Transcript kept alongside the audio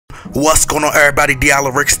What's going on, everybody?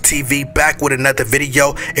 Recieve back with another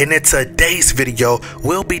video, and in today's video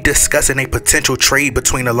we'll be discussing a potential trade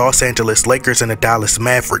between the Los Angeles Lakers and the Dallas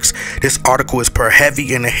Mavericks. This article is per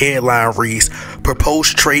heavy and the headline reads,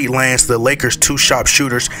 "Proposed trade lands the Lakers 2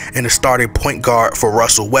 sharpshooters and a starting point guard for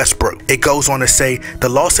Russell Westbrook." It goes on to say the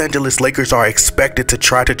Los Angeles Lakers are expected to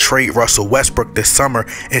try to trade Russell Westbrook this summer,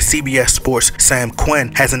 and CBS Sports' Sam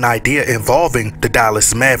Quinn has an idea involving the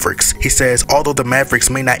Dallas Mavericks. He says although the Mavericks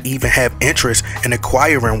may not even have interest in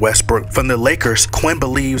acquiring Westbrook from the Lakers, Quinn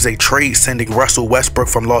believes a trade sending Russell Westbrook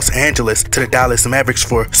from Los Angeles to the Dallas Mavericks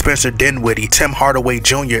for Spencer Dinwiddie, Tim Hardaway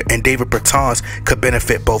Jr., and David Bertans could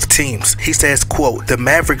benefit both teams. He says, quote, "The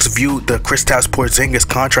Mavericks viewed the Kristaps Porzingis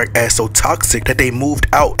contract as so toxic that they moved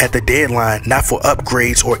out at the deadline, not for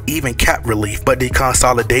upgrades or even cap relief, but the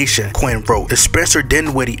consolidation," Quinn wrote. The Spencer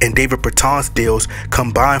Dinwiddie and David Bertans deals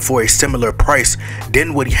combined for a similar price.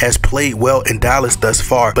 Dinwiddie has played well in Dallas thus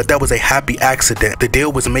far, but that was a happy accident. The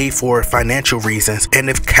deal was made for financial reasons, and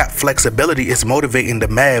if cap flexibility is motivating the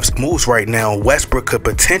Mavs moves right now, Westbrook could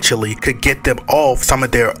potentially get them off some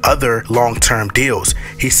of their other long-term deals.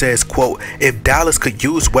 He says, quote, "If Dallas could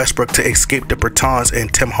use Westbrook to escape the Bertans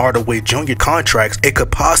and Tim Hardaway Jr. contracts, it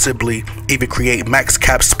could possibly even create max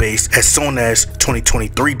cap space as soon as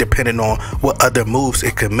 2023, depending on what other moves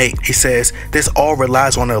it could make." He says this all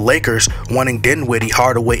relies on the Lakers wanting Dinwiddie,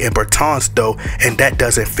 Hardaway, and Bertans though, and that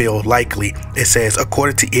doesn't feel likely. It says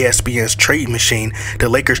according to ESPN's trade machine, the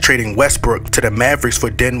Lakers trading Westbrook to the Mavericks for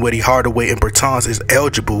Dinwiddie, Hardaway, and Bertans is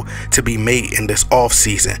eligible to be made in this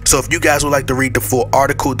offseason. So if you guys would like to read the full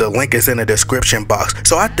article, the link is in the description box.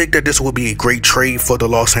 So I think that this will be a great trade for the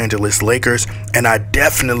Los Angeles Lakers, and I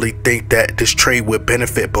definitely think that this trade would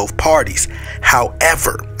benefit both parties.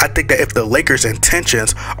 However, I think that if the Lakers'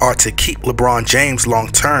 intentions are to keep LeBron James long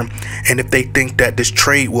term, and if they think that this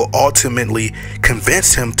trade will ultimately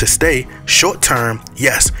convince him to stay short term,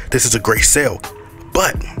 yes, this is a great sale.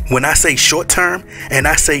 But when I say short term, and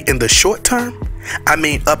I say in the short term, I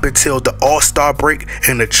mean up until the All-Star break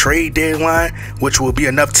and the trade deadline, which will be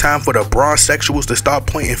enough time for the bronsexuals to start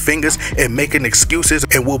pointing fingers and making excuses,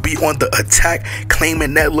 and will be on the attack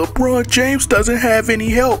claiming that LeBron James doesn't have any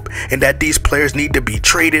help and that these players need to be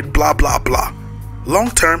traded, blah blah blah. Long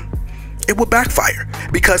term, it will backfire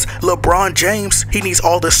because LeBron James, he needs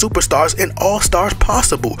all the superstars and all-stars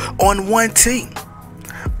possible on one team,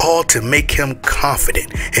 all to make him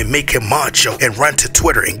confident and make him macho and run to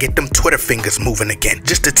Twitter and get them Twitter fingers moving again,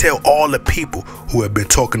 just to tell all the people who have been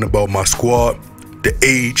talking about my squad, the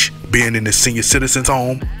age, being in the senior citizens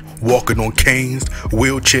home, walking on canes,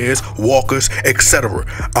 wheelchairs, walkers, etc.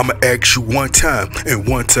 I'ma ask you one time and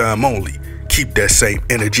one time only. Keep that same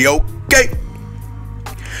energy, okay?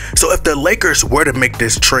 So if the Lakers were to make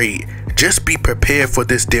this trade, just be prepared for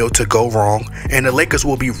this deal to go wrong, and the Lakers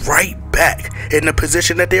will be right back in the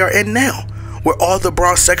position that they are in now, where all the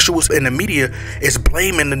bronsexuals in the media is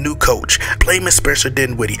blaming the new coach, blaming Spencer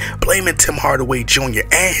Dinwiddie, blaming Tim Hardaway Jr.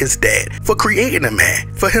 and his dad for creating a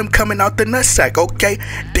man, for him coming out the nutsack, okay?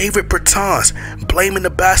 David Bertans blaming the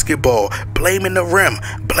basketball, blaming the rim,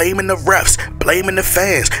 blaming the refs, blaming the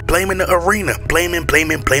fans, blaming the arena, blaming,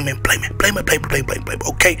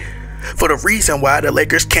 okay? For the reason why the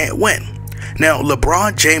Lakers can't win. Now,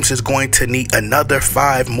 LeBron James is going to need another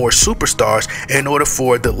 5 more superstars in order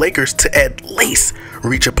for the Lakers to at least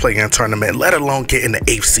reach a play-in tournament, let alone get in the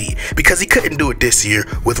 8th seed, because he couldn't do it this year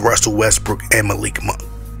with Russell Westbrook and Malik Monk,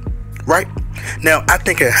 right? Now, I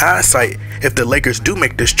think in hindsight, if the Lakers do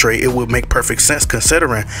make this trade, it would make perfect sense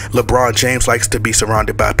considering LeBron James likes to be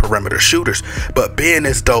surrounded by perimeter shooters. But being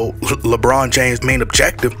as though LeBron James' main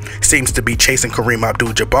objective seems to be chasing Kareem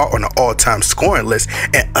Abdul-Jabbar on the all-time scoring list,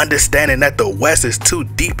 and understanding that the West is too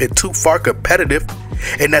deep and too far competitive,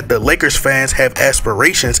 and that the Lakers fans have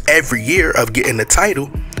aspirations every year of getting the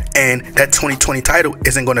title, and that 2020 title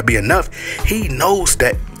isn't going to be enough, he knows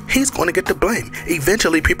that he's going to get the blame.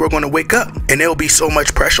 Eventually, people are going to wake up, and there will be so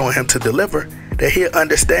much pressure on him to deliver that he'll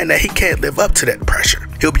understand that he can't live up to that pressure.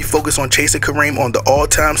 He'll be focused on chasing Kareem on the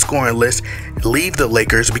all-time scoring list, leave the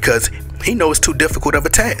Lakers because he knows it's too difficult of a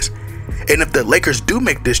task. And if the Lakers do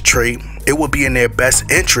make this trade, it will be in their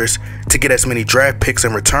best interest to get as many draft picks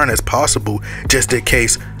in return as possible, just in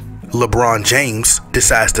case LeBron James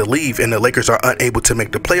decides to leave and the Lakers are unable to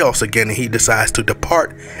make the playoffs again, and he decides to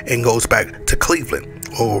depart and goes back to Cleveland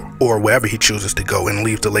or wherever he chooses to go, and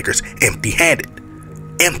leave the Lakers empty-handed,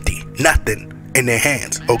 empty, nothing in their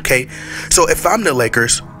hands, okay? So if I'm the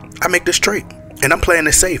Lakers, I make this trade, and I'm playing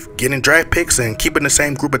it safe, getting draft picks and keeping the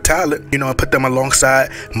same group of talent, you know, and put them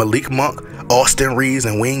alongside Malik Monk, Austin Reeves,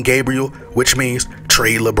 and Wayne Gabriel, which means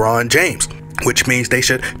trade LeBron James. which means they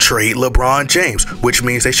should trade LeBron James, which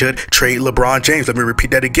means they should trade LeBron James. Let me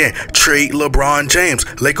repeat that again. Trade LeBron James.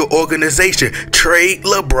 Laker organization, trade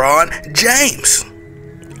LeBron James.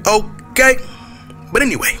 Okay. But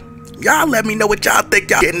anyway, y'all let me know what y'all think.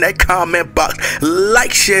 Y'all in that comment box.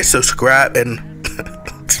 Like, share, subscribe, and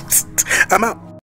I'm out.